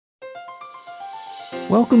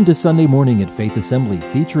Welcome to Sunday Morning at Faith Assembly,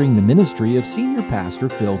 featuring the ministry of Senior Pastor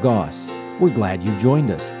Phil Goss. We're glad you've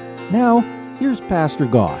joined us. Now, here's Pastor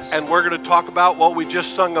Goss. And we're going to talk about what we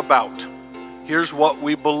just sung about. Here's what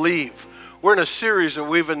we believe. We're in a series that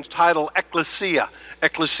we've entitled Ekklesia.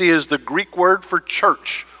 Ekklesia is the Greek word for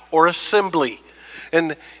church or assembly.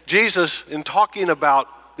 And Jesus, in talking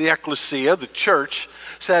about the Ekklesia, the church,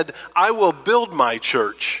 said, I will build my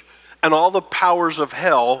church, and all the powers of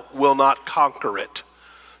hell will not conquer it.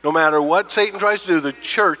 No matter what Satan tries to do, the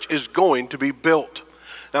church is going to be built.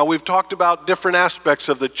 Now, we've talked about different aspects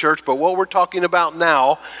of the church, but what we're talking about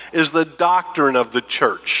now is the doctrine of the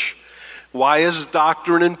church. Why is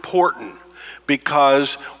doctrine important?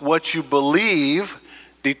 Because what you believe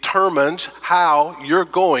determines how you're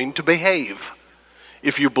going to behave.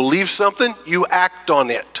 If you believe something, you act on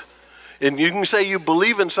it. And you can say you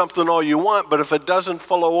believe in something all you want, but if it doesn't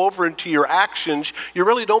flow over into your actions, you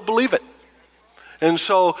really don't believe it. And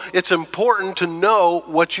so it's important to know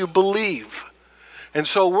what you believe. And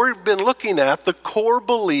so we've been looking at the core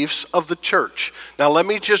beliefs of the church. Now let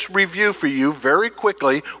me just review for you very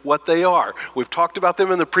quickly what they are. We've talked about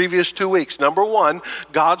them in the previous 2 weeks. Number one,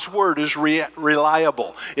 God's word is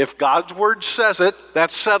reliable. If God's word says it,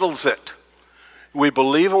 that settles it. We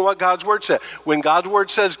believe in what God's word says. When God's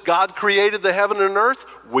word says God created the heaven and earth,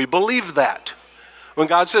 we believe that. When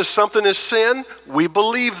God says something is sin, we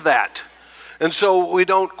believe that. And so we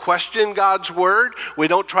don't question God's word. We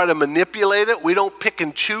don't try to manipulate it. We don't pick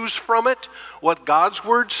and choose from it. What God's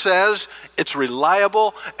word says, it's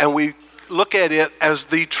reliable, and we look at it as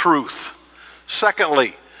the truth.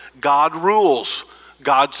 Secondly, God rules.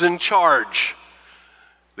 God's in charge.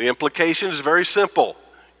 The implication is very simple.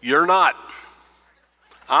 You're not.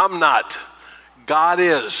 I'm not. God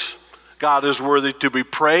is. God is worthy to be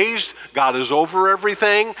praised. God is over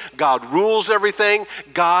everything. God rules everything.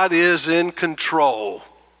 God is in control.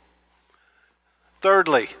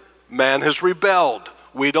 Thirdly, man has rebelled.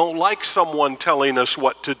 We don't like someone telling us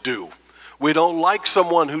what to do. We don't like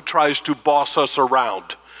someone who tries to boss us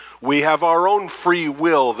around. We have our own free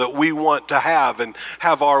will that we want to have and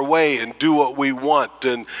have our way and do what we want.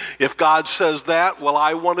 And if God says that, well,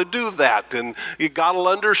 I want to do that. And God will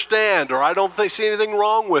understand, or I don't see anything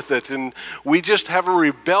wrong with it. And we just have a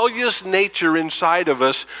rebellious nature inside of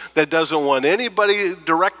us that doesn't want anybody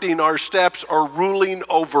directing our steps or ruling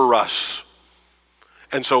over us.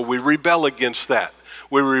 And so we rebel against that.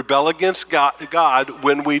 We rebel against God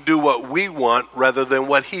when we do what we want rather than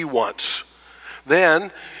what He wants.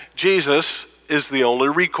 Then Jesus is the only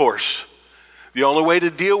recourse. The only way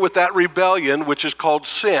to deal with that rebellion, which is called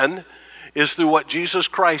sin, is through what Jesus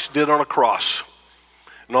Christ did on a cross.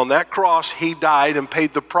 And on that cross, He died and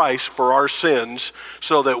paid the price for our sins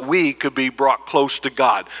so that we could be brought close to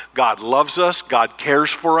God. God loves us. God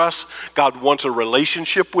cares for us. God wants a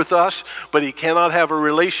relationship with us, but He cannot have a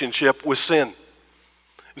relationship with sin.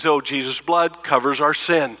 And so Jesus' blood covers our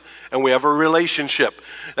sin, and we have a relationship.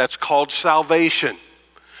 That's called salvation.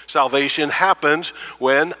 Salvation happens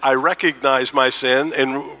when I recognize my sin,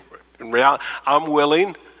 and in reality, I'm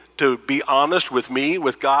willing to be honest with me,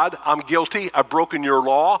 with God. I'm guilty. I've broken your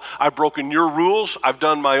law. I've broken your rules. I've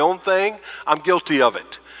done my own thing. I'm guilty of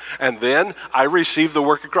it. And then I receive the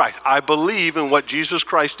work of Christ. I believe in what Jesus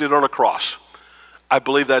Christ did on a cross. I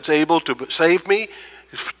believe that's able to save me,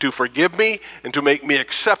 to forgive me, and to make me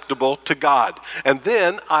acceptable to God. And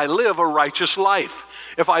then I live a righteous life.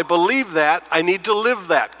 If I believe that, I need to live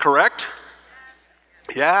that, correct?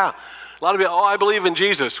 Yeah. A lot of people, I believe in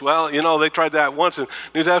Jesus. Well, they tried that once in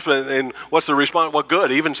the New Testament, and what's the response? Well,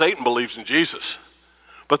 good, even Satan believes in Jesus.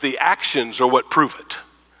 But the actions are what prove it.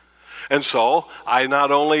 And so, I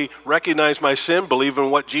not only recognize my sin, believe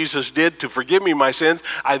in what Jesus did to forgive me my sins,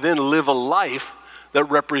 I then live a life that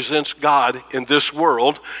represents God in this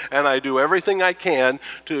world, and I do everything I can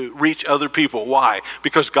to reach other people. Why?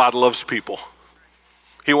 Because God loves people.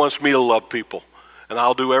 He wants me to love people, and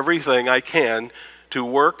I'll do everything I can to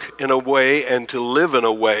work in a way and to live in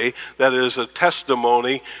a way that is a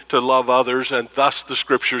testimony to love others, and thus the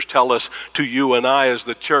scriptures tell us to you and I as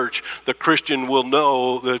the church, the Christian will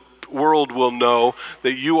know, the world will know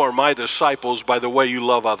that you are my disciples by the way you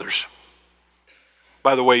love others,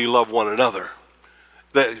 by the way you love one another.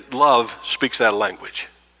 That love speaks that language.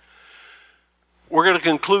 We're going to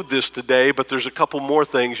conclude this today, but there's a couple more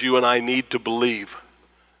things you and I need to believe.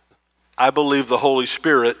 I believe the Holy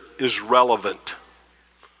Spirit is relevant.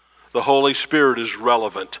 The Holy Spirit is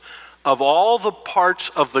relevant. Of all the parts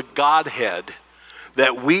of the Godhead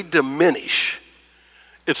that we diminish,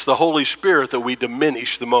 it's the Holy Spirit that we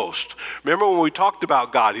diminish the most. Remember when we talked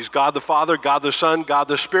about God? He's God the Father, God the Son, God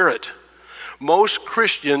the Spirit. Most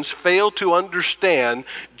Christians fail to understand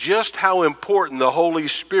just how important the Holy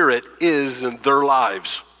Spirit is in their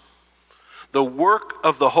lives. The work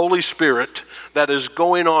of the Holy Spirit that is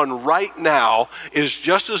going on right now is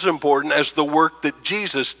just as important as the work that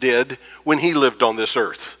Jesus did when he lived on this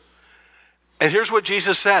earth. And here's what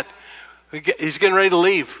Jesus said. He's getting ready to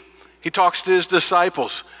leave. He talks to his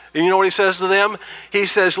disciples. And you know what he says to them? He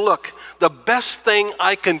says, look, the best thing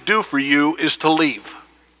I can do for you is to leave.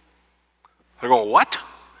 They're going, what?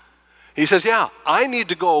 He says, yeah, I need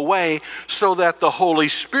to go away so that the Holy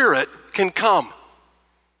Spirit can come.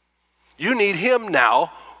 You need him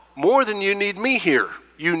now more than you need me here.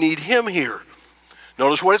 You need him here.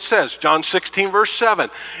 Notice what it says, John 16, verse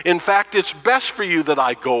 7. In fact, it's best for you that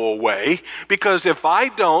I go away, because if I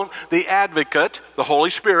don't, the advocate, the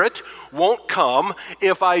Holy Spirit, won't come.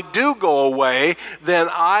 If I do go away, then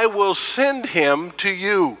I will send him to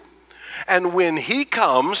you. And when he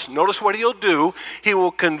comes, notice what he'll do. He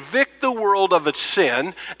will convict the world of its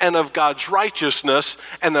sin and of God's righteousness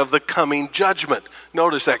and of the coming judgment.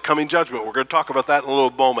 Notice that coming judgment. We're going to talk about that in a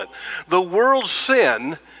little moment. The world's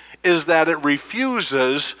sin is that it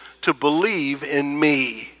refuses to believe in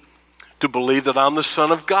me, to believe that I'm the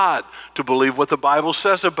Son of God, to believe what the Bible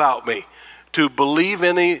says about me, to believe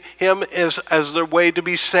in him as their way to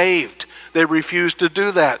be saved. They refuse to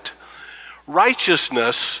do that.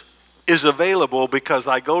 Righteousness is available because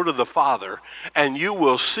I go to the Father, and you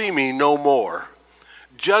will see me no more.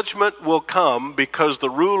 Judgment will come because the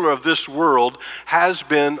ruler of this world has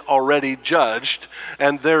been already judged,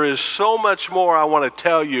 and there is so much more I want to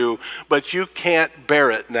tell you, but you can't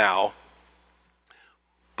bear it now.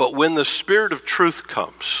 But when the Spirit of truth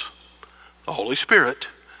comes, the Holy Spirit,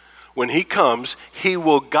 when he comes, he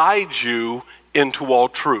will guide you into all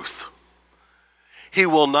truth. He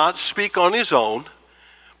will not speak on his own,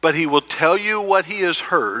 but he will tell you what he has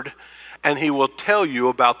heard, and he will tell you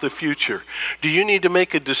about the future. Do you need to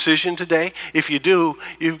make a decision today? If you do,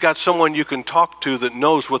 you've got someone you can talk to that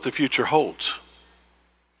knows what the future holds.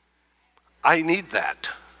 I need that.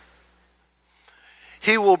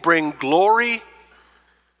 He will bring glory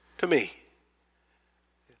to me.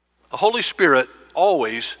 The Holy Spirit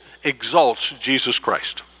always exalts Jesus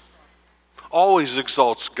Christ, always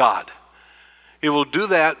exalts God. He will do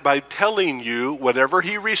that by telling you whatever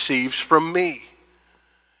he receives from me.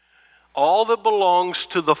 All that belongs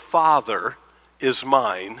to the Father is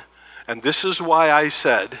mine, and this is why I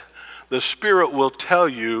said, the Spirit will tell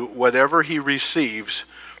you whatever he receives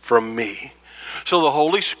from me. So the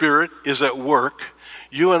Holy Spirit is at work.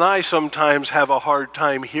 You and I sometimes have a hard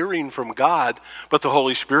time hearing from God, but the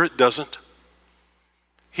Holy Spirit doesn't.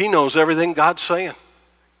 He knows everything God's saying.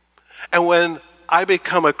 And when I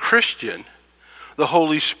become a Christian, the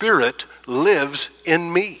Holy Spirit lives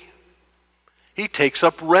in me. He takes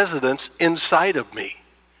up residence inside of me.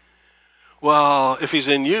 Well, if he's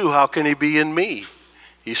in you, how can he be in me?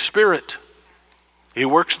 He's spirit. He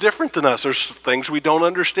works different than us. There's things we don't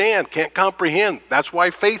understand, can't comprehend. That's why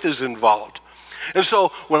faith is involved. And so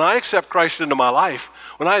when I accept Christ into my life,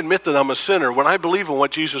 when I admit that I'm a sinner, when I believe in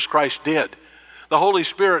what Jesus Christ did, the Holy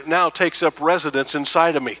Spirit now takes up residence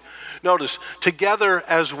inside of me. Notice, together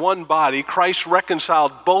as one body, Christ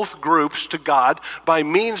reconciled both groups to God by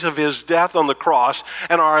means of his death on the cross,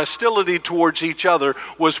 and our hostility towards each other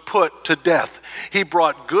was put to death. He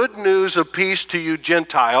brought good news of peace to you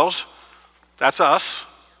Gentiles, that's us,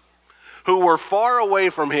 who were far away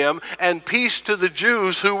from him, and peace to the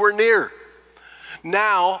Jews who were near.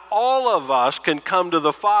 Now, all of us can come to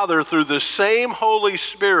the Father through the same Holy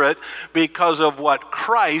Spirit because of what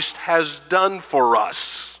Christ has done for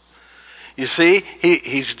us. You see,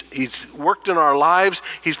 he's worked in our lives.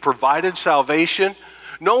 He's provided salvation.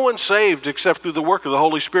 No one's saved except through the work of the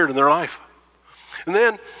Holy Spirit in their life. And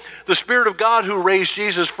then the Spirit of God who raised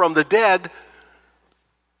Jesus from the dead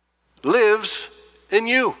lives in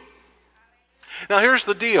you. Now, here's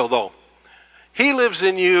the deal, though. He lives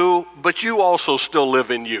in you, but you also still live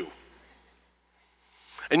in you.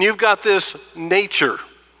 And you've got this nature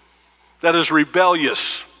that is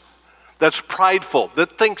rebellious, that's prideful,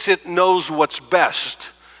 that thinks it knows what's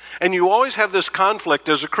best. And you always have this conflict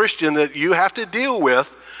as a Christian that you have to deal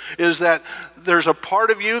with, is that there's a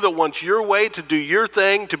part of you that wants your way, to do your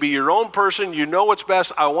thing, to be your own person. You know what's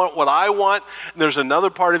best. I want what I want. And there's another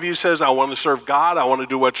part of you says, I want to serve God. I want to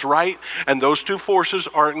do what's right. And those two forces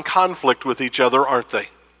are in conflict with each other, aren't they?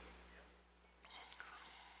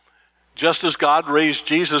 Just as God raised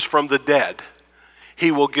Jesus from the dead,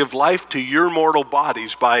 he will give life to your mortal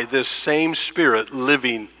bodies by this same Spirit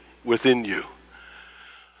living within you.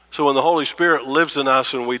 So when the Holy Spirit lives in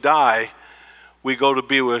us and we die, we go to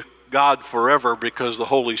be with God forever because the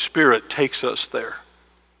Holy Spirit takes us there.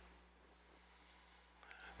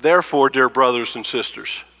 Therefore, dear brothers and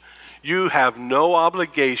sisters, you have no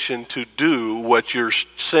obligation to do what your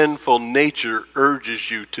sinful nature urges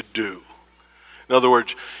you to do. In other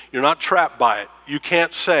words, you're not trapped by it. You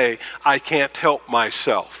can't say, I can't help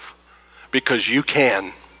myself, because you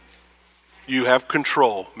can. You have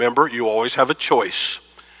control. Remember, you always have a choice.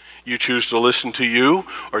 You choose to listen to you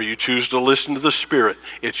or you choose to listen to the Spirit.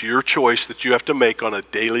 It's your choice that you have to make on a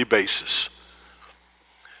daily basis.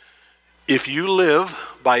 If you live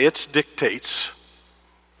by its dictates,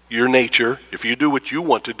 your nature, if you do what you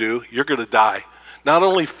want to do, you're going to die. Not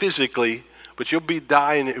only physically, but you'll be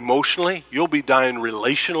dying emotionally. You'll be dying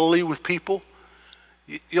relationally with people.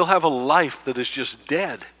 You'll have a life that is just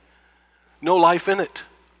dead. No life in it.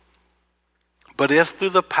 But if through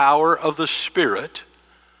the power of the Spirit,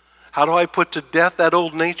 how do I put to death that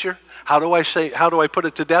old nature? How do I put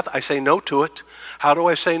it to death? I say no to it. How do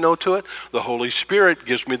I say no to it? The Holy Spirit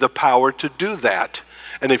gives me the power to do that.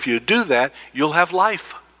 And if you do that, you'll have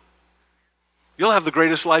life. You'll have the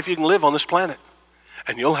greatest life you can live on this planet.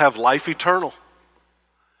 And you'll have life eternal.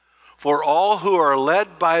 For all who are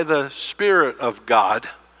led by the Spirit of God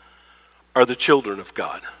are the children of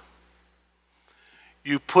God.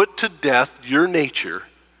 You put to death your nature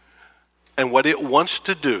and what it wants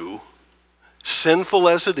to do, sinful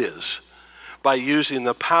as it is, by using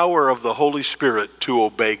the power of the Holy Spirit to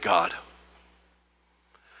obey God.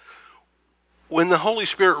 When the Holy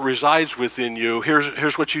Spirit resides within you,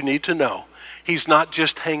 here's what you need to know. He's not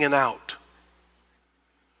just hanging out.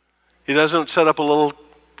 He doesn't set up a little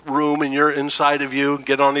room and you're inside of you,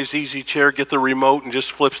 get on his easy chair, get the remote, and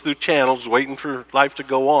just flips through channels waiting for life to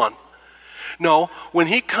go on. No, when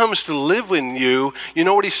he comes to live in you, you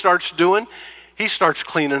know what he starts doing? He starts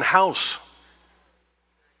cleaning house.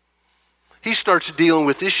 He starts dealing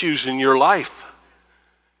with issues in your life.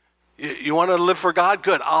 You want to live for God?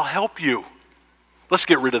 Good, I'll help you. Let's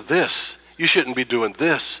get rid of this. You shouldn't be doing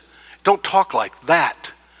this. Don't talk like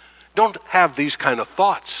that. Don't have these kind of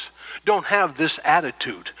thoughts. Don't have this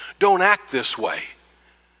attitude. Don't act this way.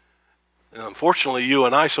 And unfortunately, you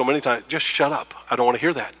and I so many times, just shut up. I don't want to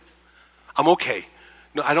hear that. I'm okay.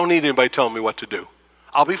 No, I don't need anybody telling me what to do.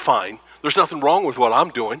 I'll be fine. There's nothing wrong with what I'm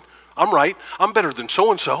doing. I'm right. I'm better than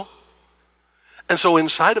so-and-so. And so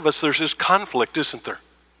inside of us, there's this conflict, isn't there?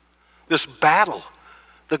 This battle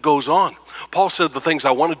that goes on. Paul said the things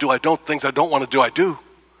I want to do, I don't. Things I don't want to do, I do.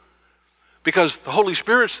 Because the Holy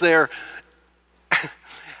Spirit's there,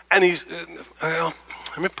 and let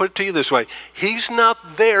me put it to you this way. He's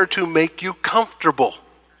not there to make you comfortable.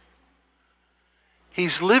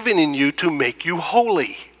 He's living in you to make you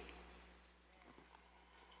holy.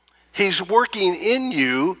 He's working in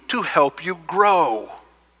you to help you grow.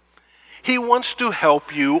 He wants to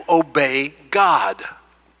help you obey God.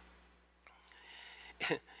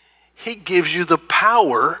 He gives you the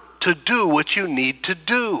power to do what you need to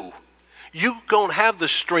do. You don't have the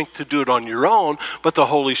strength to do it on your own, but the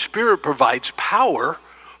Holy Spirit provides power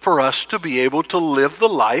for us to be able to live the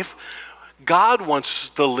life God wants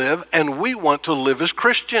to live, and we want to live as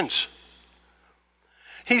Christians.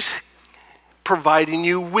 He's providing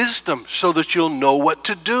you wisdom so that you'll know what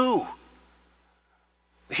to do.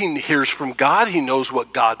 He hears from God. He knows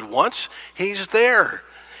what God wants. He's there.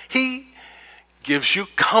 He gives you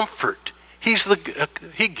comfort. He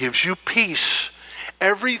gives you peace.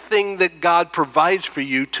 Everything that God provides for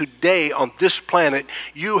you today on this planet,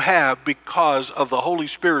 you have because of the Holy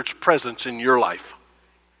Spirit's presence in your life.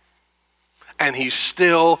 And he's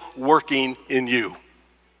still working in you.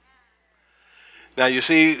 Now, you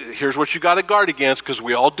see, here's what you got to guard against, because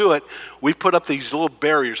we all do it. We put up these little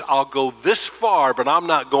barriers. I'll go this far, but I'm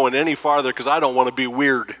not going any farther because I don't want to be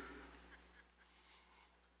weird.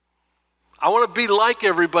 I want to be like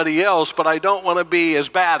everybody else, but I don't want to be as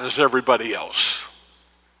bad as everybody else.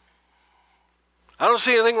 I don't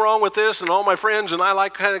see anything wrong with this, and all my friends, and I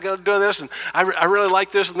like kind of doing this, and I really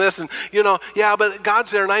like this and this, and yeah, but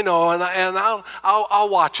God's there, and I know, and I'll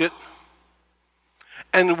watch it.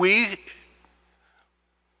 And we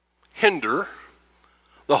hinder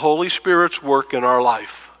the Holy Spirit's work in our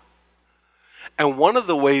life. And one of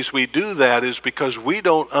the ways we do that is because we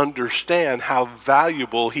don't understand how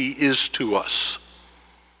valuable he is to us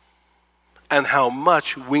and how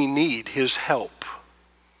much we need his help.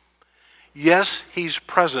 Yes, he's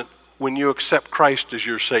present when you accept Christ as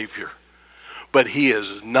your Savior, but he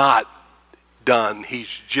is not done. He's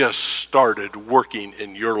just started working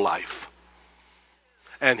in your life.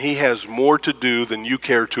 And he has more to do than you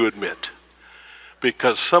care to admit,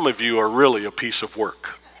 because some of you are really a piece of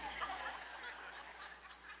work.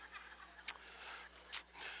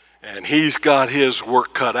 And he's got his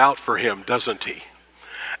work cut out for him, doesn't he?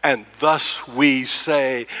 And thus we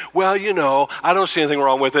say, well, I don't see anything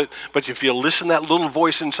wrong with it, but if you listen to that little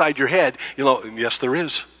voice inside your head, yes, there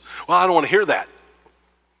is. Well, I don't want to hear that.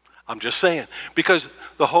 I'm just saying. Because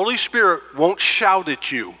the Holy Spirit won't shout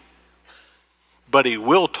at you, but he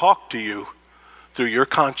will talk to you through your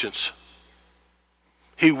conscience.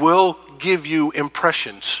 He will give you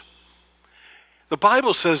impressions. The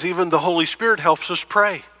Bible says even the Holy Spirit helps us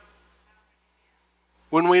pray.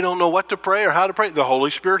 When we don't know what to pray or how to pray, the Holy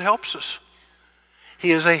Spirit helps us.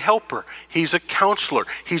 He is a helper. He's a counselor.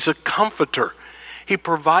 He's a comforter. He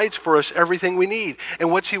provides for us everything we need.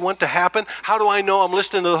 And what's he want to happen? How do I know I'm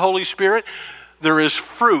listening to the Holy Spirit? There is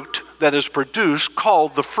fruit that is produced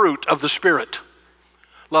called the fruit of the Spirit.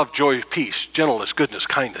 Love, joy, peace, gentleness, goodness,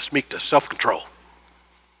 kindness, meekness, self-control.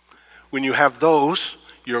 When you have those,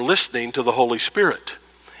 you're listening to the Holy Spirit.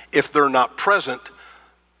 If they're not present,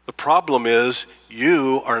 the problem is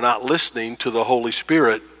you are not listening to the Holy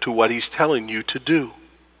Spirit to what he's telling you to do.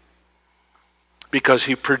 Because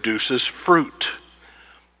he produces fruit.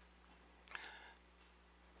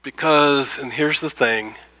 Because, and here's the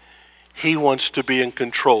thing, he wants to be in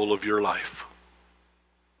control of your life.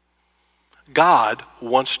 God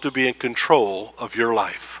wants to be in control of your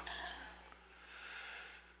life.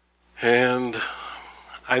 And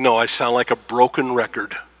I know I sound like a broken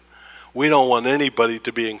record. We don't want anybody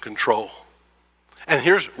to be in control. And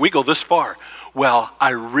we go this far. Well, I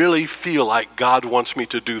really feel like God wants me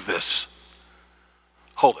to do this.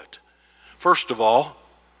 Hold it. First of all,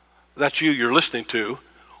 that's you're listening to.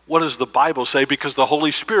 What does the Bible say? Because the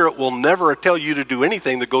Holy Spirit will never tell you to do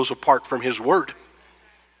anything that goes apart from his word.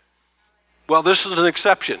 Well, this is an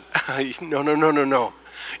exception. No.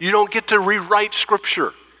 You don't get to rewrite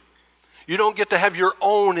Scripture. You don't get to have your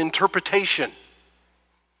own interpretation.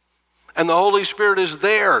 And the Holy Spirit is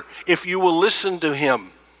there if you will listen to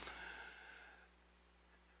him.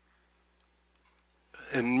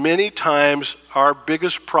 And many times our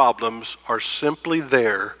biggest problems are simply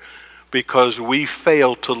there because we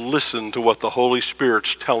fail to listen to what the Holy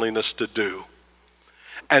Spirit's telling us to do.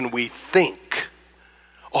 And we think,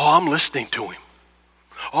 I'm listening to him.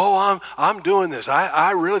 I'm doing this.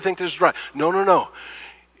 I really think this is right. No.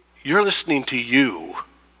 You're listening to you,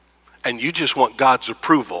 and you just want God's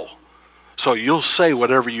approval. So you'll say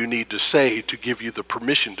whatever you need to say to give you the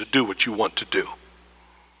permission to do what you want to do.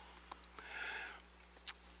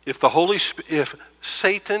 If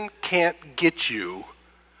Satan can't get you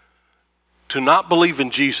to not believe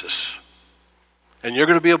in Jesus, and you're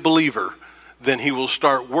going to be a believer, then he will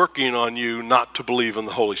start working on you not to believe in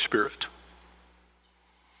the Holy Spirit.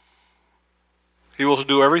 He will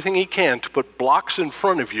do everything he can to put blocks in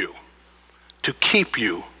front of you to keep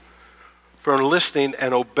you from listening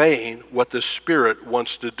and obeying what the Spirit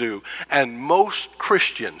wants to do. And most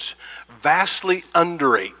Christians vastly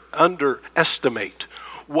underestimate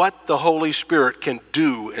what the Holy Spirit can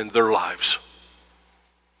do in their lives.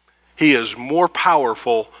 He is more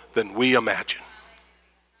powerful than we imagine.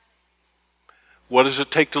 What does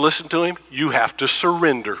it take to listen to him? You have to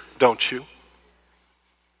surrender, don't you?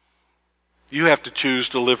 You have to choose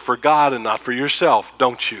to live for God and not for yourself,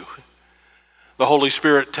 don't you? The Holy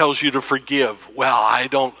Spirit tells you to forgive. Well,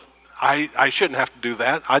 I shouldn't have to do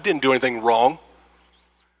that. I didn't do anything wrong.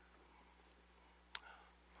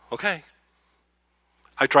 Okay.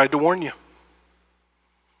 I tried to warn you.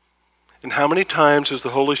 And how many times has the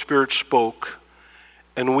Holy Spirit spoke,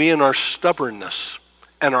 and we in our stubbornness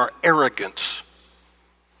and our arrogance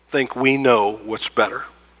think we know what's better.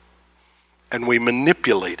 And we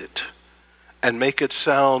manipulate it and make it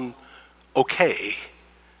sound okay,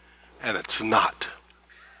 and it's not.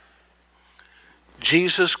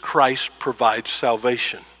 Jesus Christ provides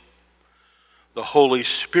salvation. The Holy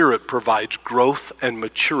Spirit provides growth and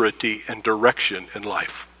maturity and direction in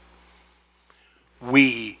life.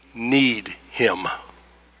 We need him.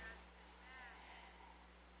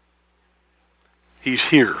 He's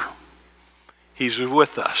here. He's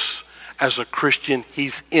with us. As a Christian,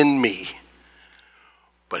 he's in me.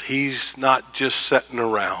 But he's not just sitting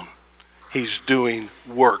around. He's doing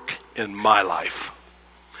work in my life.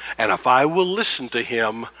 And if I will listen to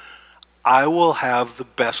him, I will have the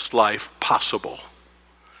best life possible.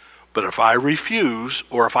 But if I refuse,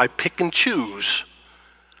 or if I pick and choose,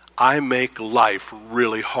 I make life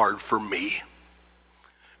really hard for me.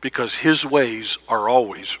 Because his ways are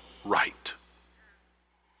always right.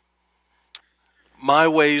 My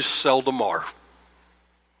ways seldom are,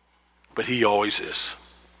 but he always is.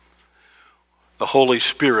 The Holy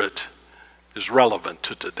Spirit is relevant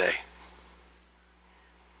to today.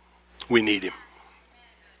 We need him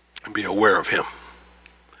and be aware of him.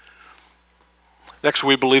 Next,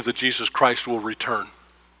 we believe that Jesus Christ will return.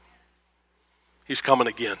 He's coming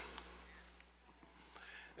again.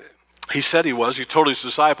 He said he was. He told his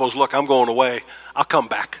disciples, look, I'm going away. I'll come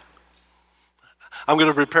back. I'm going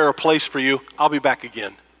to prepare a place for you. I'll be back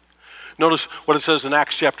again. Notice what it says in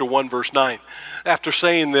Acts chapter 1, verse 9. After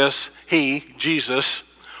saying this, he, Jesus,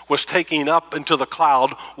 was taken up into the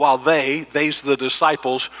cloud while they's the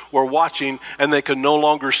disciples, were watching, and they could no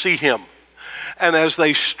longer see him. And as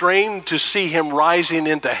they strained to see him rising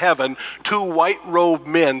into heaven, two white-robed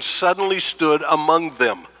men suddenly stood among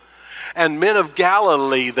them. And men of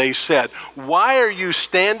Galilee, they said, why are you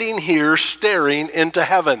standing here staring into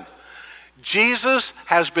heaven? Jesus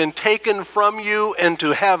has been taken from you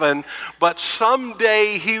into heaven, but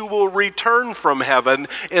someday he will return from heaven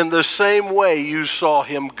in the same way you saw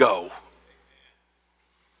him go.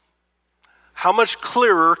 How much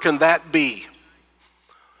clearer can that be?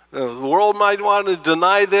 The world might want to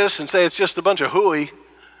deny this and say it's just a bunch of hooey.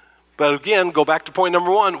 But again, go back to point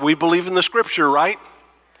number one. We believe in the scripture, right?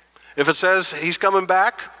 If it says he's coming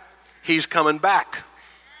back, he's coming back.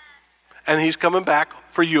 And he's coming back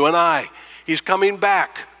for you and I. He's coming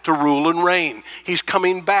back to rule and reign. He's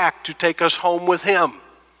coming back to take us home with him.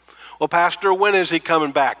 Well, Pastor, when is he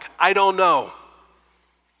coming back? I don't know.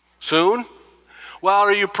 Soon? Well,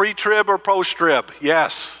 are you pre-trib or post-trib?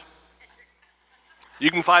 Yes. You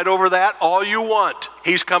can fight over that all you want.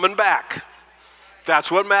 He's coming back. That's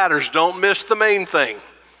what matters. Don't miss the main thing.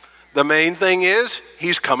 The main thing is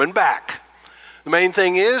he's coming back. The main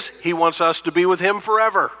thing is he wants us to be with him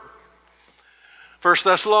forever. 1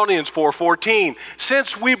 Thessalonians 4:14,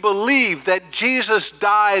 since we believe that Jesus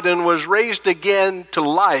died and was raised again to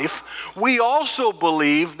life, we also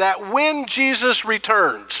believe that when Jesus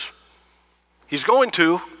returns, he's going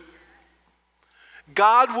to,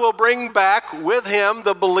 God will bring back with him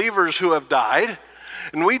the believers who have died.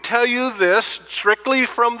 And we tell you this strictly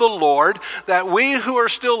from the Lord, that we who are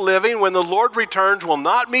still living when the Lord returns will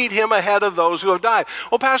not meet him ahead of those who have died.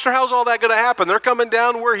 Well, Pastor, how's all that going to happen? They're coming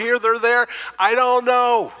down, we're here, they're there. I don't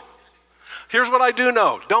know. Here's what I do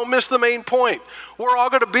know. Don't miss the main point. We're all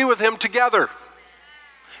going to be with him together.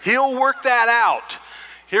 He'll work that out.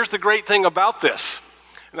 Here's the great thing about this.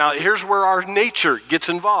 Now, here's where our nature gets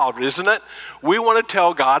involved, isn't it? We want to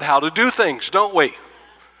tell God how to do things, don't we?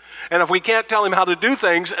 And if we can't tell him how to do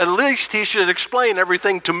things, at least he should explain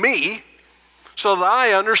everything to me so that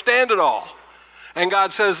I understand it all. And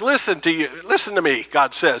God says, listen to me,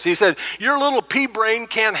 God says. He said, your little pea brain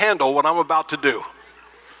can't handle what I'm about to do.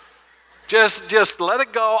 Just let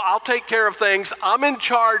it go. I'll take care of things. I'm in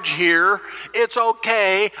charge here. It's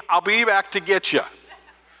okay. I'll be back to get you.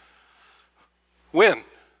 When?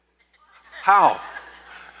 How?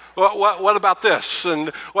 What about this? And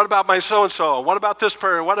what about my so-and-so? What about this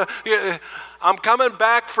person? I'm coming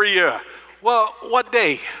back for you. Well, what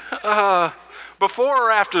day? Before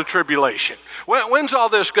or after the tribulation? When's all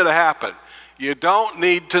this going to happen? You don't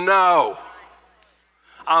need to know.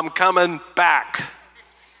 I'm coming back.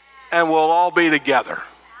 And we'll all be together.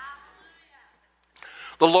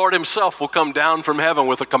 The Lord himself will come down from heaven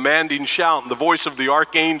with a commanding shout and the voice of the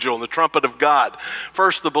archangel and the trumpet of God.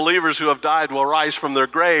 First, the believers who have died will rise from their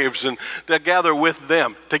graves and together with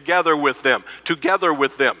them.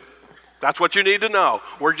 That's what you need to know.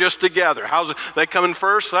 We're just together. How's it? They coming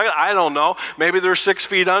first? I don't know. Maybe they're 6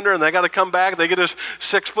 feet under and they got to come back. They get a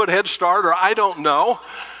 6-foot head start, or I don't know.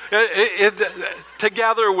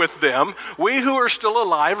 Together with them, we who are still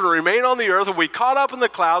alive and remain on the earth will be caught up in the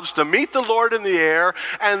clouds to meet the Lord in the air,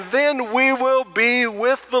 and then we will be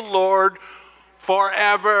with the Lord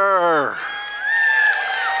forever.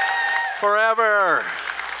 Forever.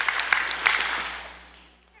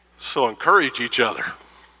 So encourage each other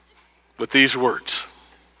with these words.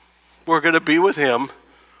 We're going to be with him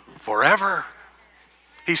forever.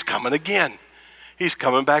 He's coming again. He's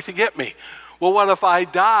coming back to get me. Well, what if I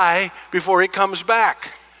die before he comes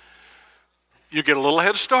back? You get a little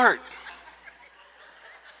head start.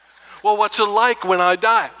 Well, what's it like when I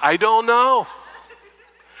die? I don't know.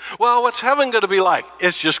 Well, what's heaven going to be like?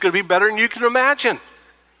 It's just going to be better than you can imagine.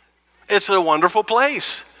 It's a wonderful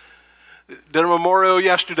place. Did a memorial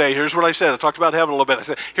yesterday. Here's what I said. I talked about heaven a little bit. I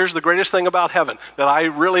said, here's the greatest thing about heaven that I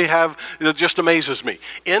really have, that just amazes me.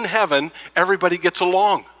 In heaven, everybody gets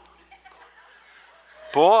along.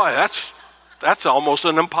 Boy, that's almost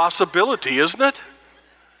an impossibility, isn't it?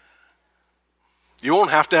 You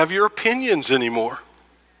won't have to have your opinions anymore.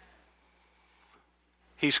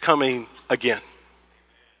 He's coming again.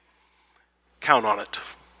 Count on it.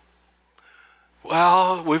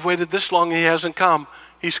 Well, we've waited this long and he hasn't come.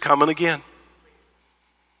 He's coming again.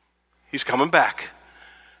 He's coming back.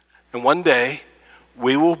 And one day,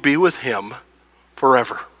 we will be with him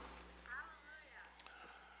forever.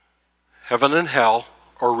 Heaven and hell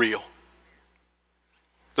are real.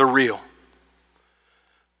 They're real.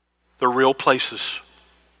 They're real places.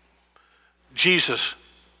 Jesus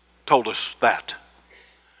told us that.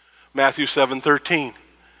 Matthew 7:13.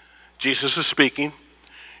 Jesus is speaking.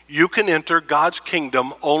 You can enter God's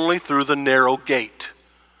kingdom only through the narrow gate.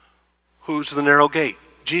 Who's the narrow gate?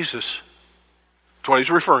 Jesus. That's what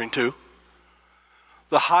he's referring to.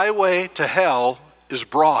 The highway to hell is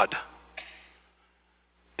broad.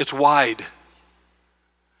 It's wide.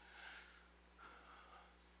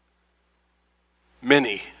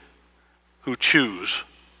 Many who choose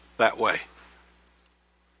that way.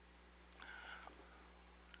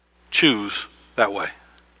 Choose that way.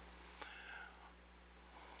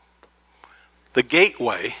 The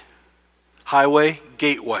gateway, highway,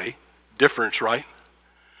 gateway, difference, right?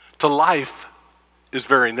 To life is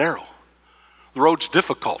very narrow. The road's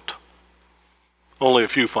difficult. Only a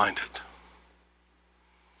few find it.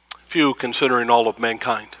 Few considering all of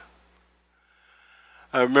mankind.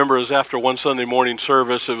 I remember it was after one Sunday morning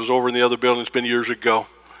service. It was over in the other building. It's been years ago.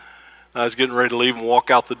 I was getting ready to leave and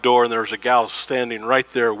walk out the door, and there was a gal standing right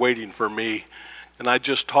there waiting for me. And I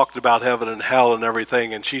just talked about heaven and hell and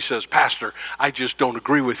everything, and she says, Pastor, I just don't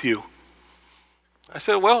agree with you. I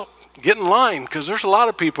said, well, get in line, because there's a lot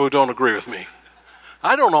of people who don't agree with me.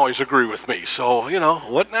 I don't always agree with me, so,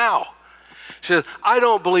 what now? She said, I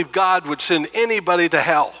don't believe God would send anybody to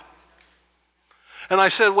hell. And I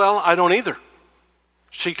said, well, I don't either.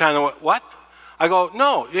 She kind of went, what? I go,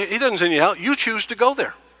 no, he doesn't send you to hell. You choose to go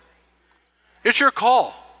there. It's your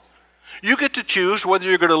call. You get to choose whether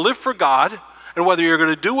you're going to live for God and whether you're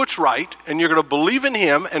going to do what's right and you're going to believe in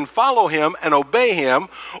him and follow him and obey him,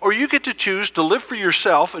 or you get to choose to live for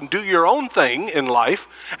yourself and do your own thing in life,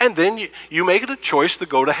 and then you make it a choice to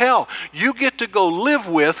go to hell. You get to go live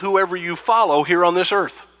with whoever you follow here on this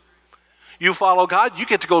earth. You follow God, you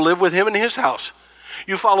get to go live with him in his house.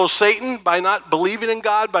 You follow Satan by not believing in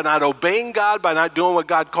God, by not obeying God, by not doing what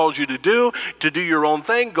God calls you to do your own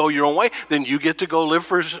thing, go your own way, then you get to go live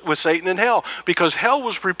with Satan in hell. Because hell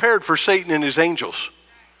was prepared for Satan and his angels.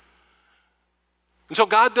 And so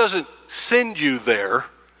God doesn't send you there.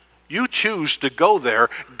 You choose to go there.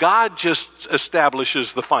 God just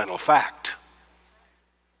establishes the final fact.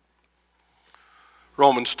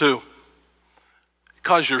 Romans 2.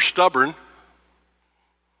 Because you're stubborn,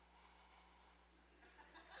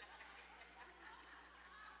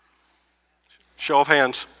 show of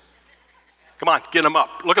hands. Come on, get them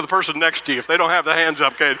up. Look at the person next to you. If they don't have the hands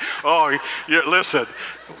up, okay. Oh, listen.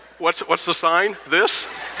 What's the sign? This?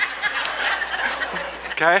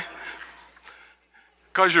 Okay?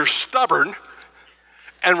 Because you're stubborn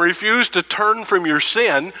and refuse to turn from your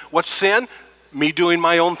sin. What's sin? Me doing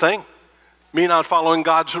my own thing. Me not following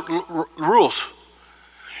God's rules.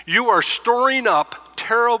 You are storing up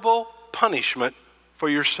terrible punishment for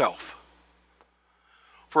yourself.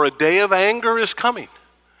 For a day of anger is coming.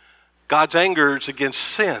 God's anger is against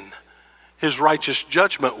sin. His righteous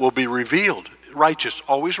judgment will be revealed. Righteous,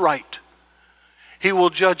 always right. He will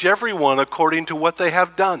judge everyone according to what they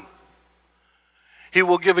have done. He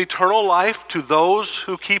will give eternal life to those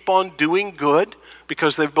who keep on doing good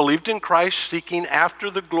because they've believed in Christ, seeking after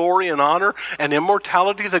the glory and honor and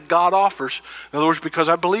immortality that God offers. In other words, because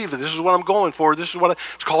I believe that this is what I'm going for. This is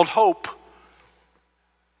it's called hope.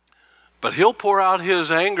 But he'll pour out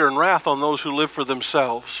his anger and wrath on those who live for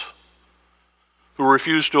themselves, who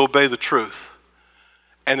refuse to obey the truth,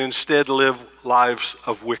 and instead live lives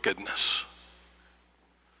of wickedness.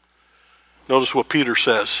 Notice what Peter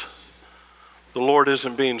says. The Lord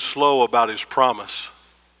isn't being slow about his promise.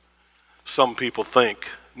 Some people think,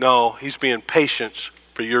 no, he's being patient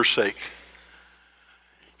for your sake.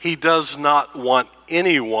 He does not want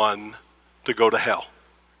anyone to go to hell.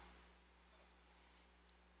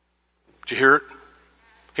 Did you hear it?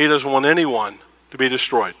 He doesn't want anyone to be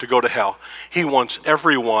destroyed, to go to hell. He wants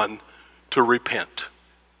everyone to repent.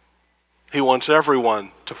 He wants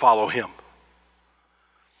everyone to follow him.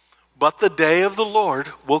 But the day of the Lord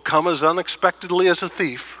will come as unexpectedly as a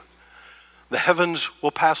thief. The heavens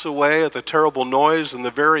will pass away at the terrible noise, and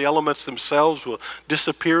the very elements themselves will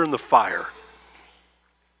disappear in the fire.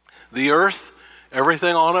 The earth,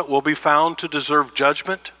 everything on it, will be found to deserve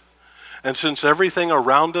judgment. And since everything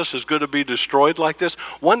around us is going to be destroyed like this,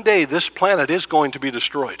 one day this planet is going to be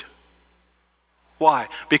destroyed. Why?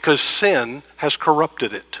 Because sin has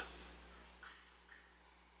corrupted it.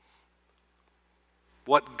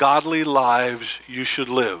 What godly lives you should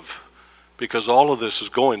live, because all of this is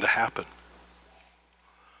going to happen.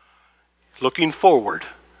 Looking forward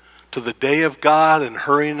to the day of God and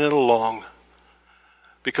hurrying it along.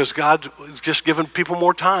 because God's just given people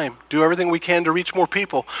more time. Do everything we can to reach more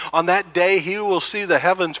people. On that day, he will see the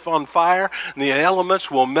heavens on fire, and the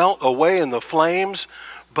elements will melt away in the flames.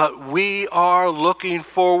 But we are looking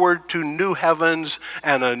forward to new heavens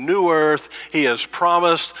and a new earth. He has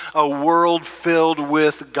promised a world filled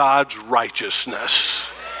with God's righteousness.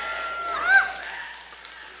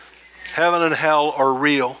 Heaven and hell are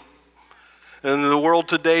real. And the world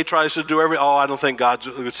today tries to do I don't think God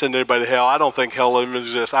would send anybody to hell. I don't think hell even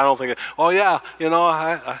exists. I don't think,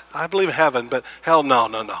 I believe in heaven, but hell, no.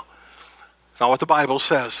 It's not what the Bible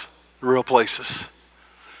says, the real places.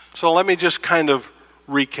 So let me just kind of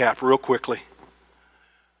recap real quickly.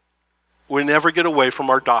 We never get away from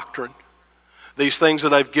our doctrine. These things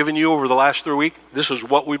that I've given you over the last 3 weeks, this is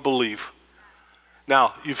what we believe.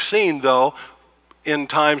 Now, you've seen, though, in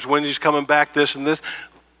times when he's coming back, this and this.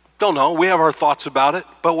 Don't know. We have our thoughts about it.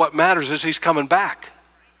 But what matters is he's coming back.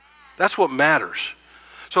 That's what matters.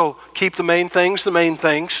 So keep the main things the main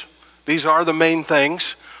things. These are the main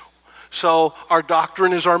things. So our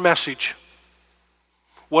doctrine is our message.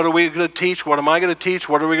 What are we going to teach? What am I going to teach?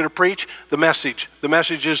 What are we going to preach? The message. The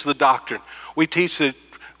message is the doctrine. We teach that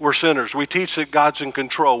we're sinners. We teach that God's in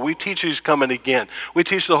control. We teach he's coming again. We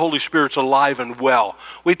teach the Holy Spirit's alive and well.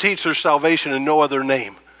 We teach there's salvation in no other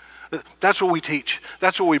name. That's what we teach.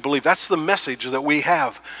 That's what we believe. That's the message that we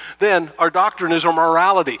have. Then our doctrine is our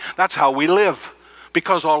morality. That's how we live.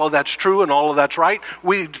 Because all of that's true and all of that's right,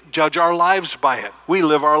 we judge our lives by it. We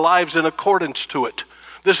live our lives in accordance to it.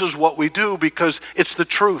 This is what we do because it's the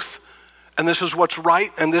truth. And this is what's right,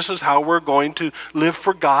 and this is how we're going to live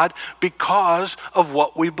for God because of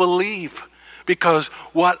what we believe. Because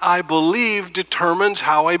what I believe determines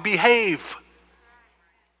how I behave.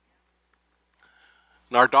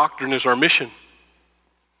 And our doctrine is our mission.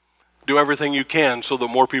 Do everything you can so that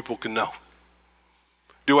more people can know.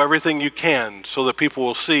 Do everything you can so that people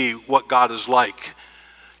will see what God is like.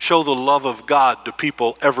 Show the love of God to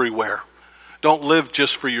people everywhere. Don't live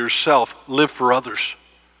just for yourself. Live for others.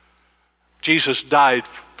 Jesus died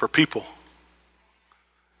for people.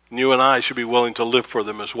 And you and I should be willing to live for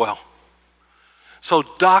them as well. So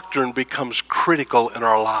doctrine becomes critical in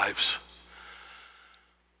our lives.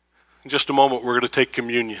 In just a moment, we're going to take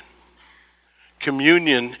communion.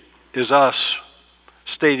 Communion is us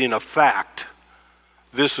stating a fact.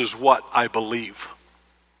 This is what I believe.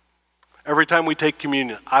 Every time we take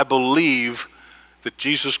communion, I believe that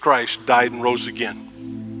Jesus Christ died and rose again.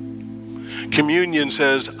 Communion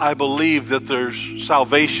says, I believe that there's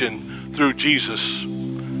salvation through Jesus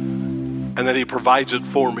and that he provides it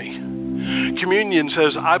for me. Communion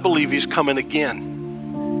says, I believe he's coming again.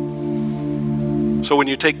 So when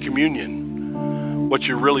you take communion, what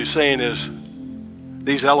you're really saying is,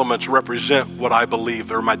 these elements represent what I believe.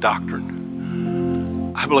 They're my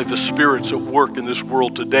doctrine. I believe the Spirit's at work in this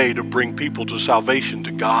world today to bring people to salvation,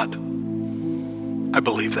 to God. I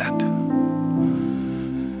believe that.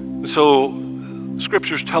 So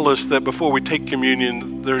scriptures tell us that before we take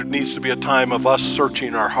communion, there needs to be a time of us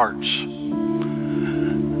searching our hearts.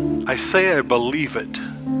 I say I believe it.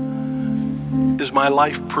 Is my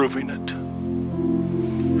life proving it?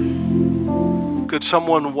 Could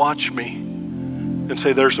someone watch me and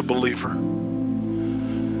say, there's a believer?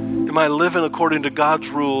 Am I living according to God's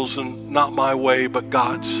rules and not my way, but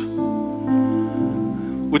God's?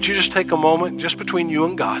 Would you just take a moment, just between you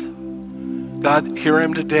and God? God, here I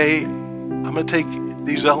am today. I'm going to take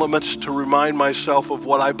these elements to remind myself of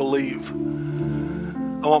what I believe.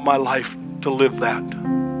 I want my life to live that.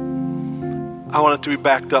 I want it to be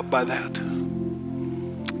backed up by that.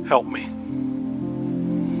 Help me.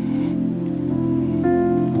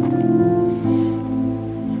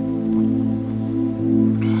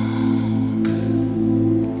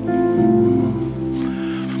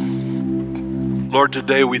 Lord,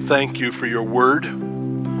 today we thank you for your word.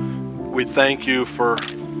 We thank you for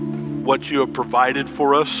what you have provided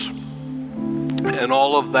for us. And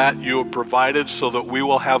all of that you have provided so that we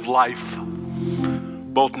will have life,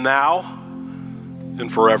 both now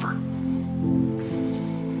and forever.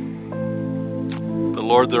 But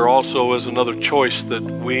Lord, there also is another choice that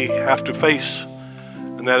we have to face,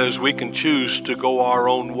 and that is we can choose to go our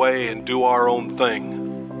own way and do our own thing.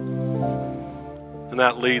 And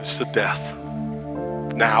that leads to death.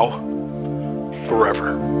 Now,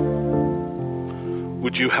 forever.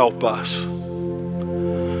 Would you help us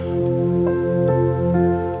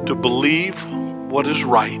to believe what is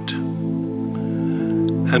right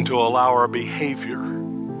and to allow our behavior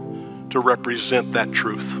to represent that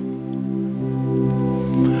truth? No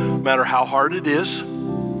matter how hard it is,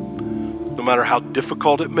 no matter how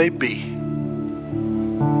difficult it may be,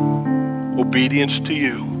 obedience to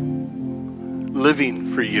you living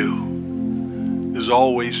for you is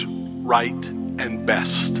always right and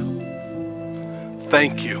best.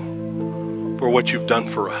 Thank you for what you've done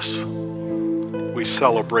for us. We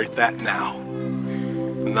celebrate that now.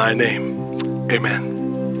 In thy name,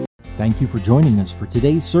 amen. Thank you for joining us for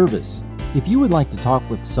today's service. If you would like to talk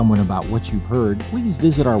with someone about what you've heard, please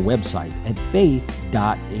visit our website at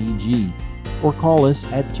faith.ag or call us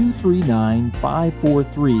at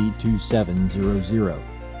 239-543-2700.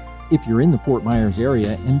 If you're in the Fort Myers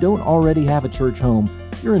area and don't already have a church home,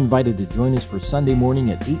 you're invited to join us for Sunday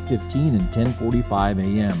morning at 8:15 and 10:45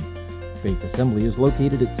 a.m. Faith Assembly is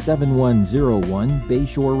located at 7101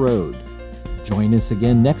 Bayshore Road. Join us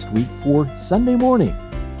again next week for Sunday Morning.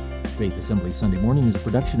 Faith Assembly Sunday Morning is a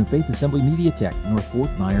production of Faith Assembly Media Tech, North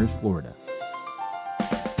Fort Myers, Florida.